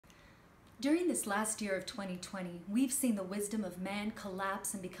During this last year of 2020, we've seen the wisdom of man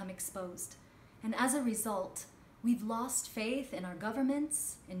collapse and become exposed. And as a result, we've lost faith in our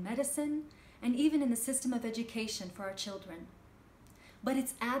governments, in medicine, and even in the system of education for our children. But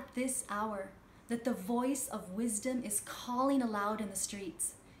it's at this hour that the voice of wisdom is calling aloud in the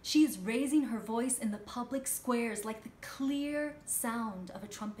streets. She is raising her voice in the public squares like the clear sound of a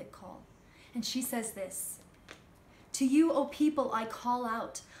trumpet call. And she says this: "To you, O people, I call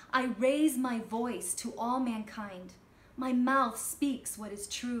out. I raise my voice to all mankind. My mouth speaks what is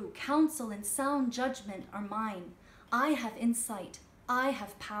true. Counsel and sound judgment are mine. I have insight. I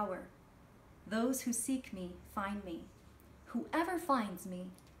have power. Those who seek me find me. Whoever finds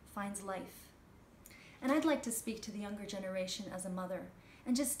me finds life." And I'd like to speak to the younger generation as a mother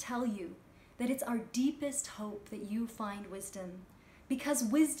and just tell you that it's our deepest hope that you find wisdom, because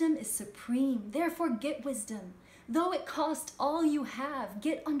wisdom is supreme. Therefore, get wisdom. Though it cost all you have,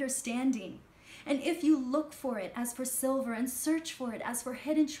 get understanding. And if you look for it as for silver and search for it as for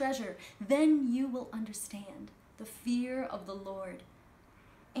hidden treasure, then you will understand the fear of the Lord,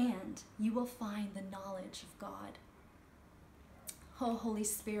 and you will find the knowledge of God. Oh, Holy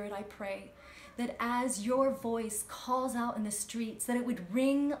Spirit, I pray that as your voice calls out in the streets, that it would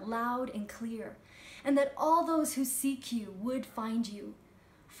ring loud and clear, and that all those who seek you would find you.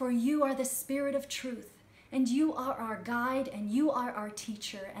 For you are the Spirit of truth, and you are our guide, and you are our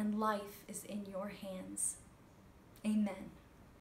teacher, and life is in your hands. Amen.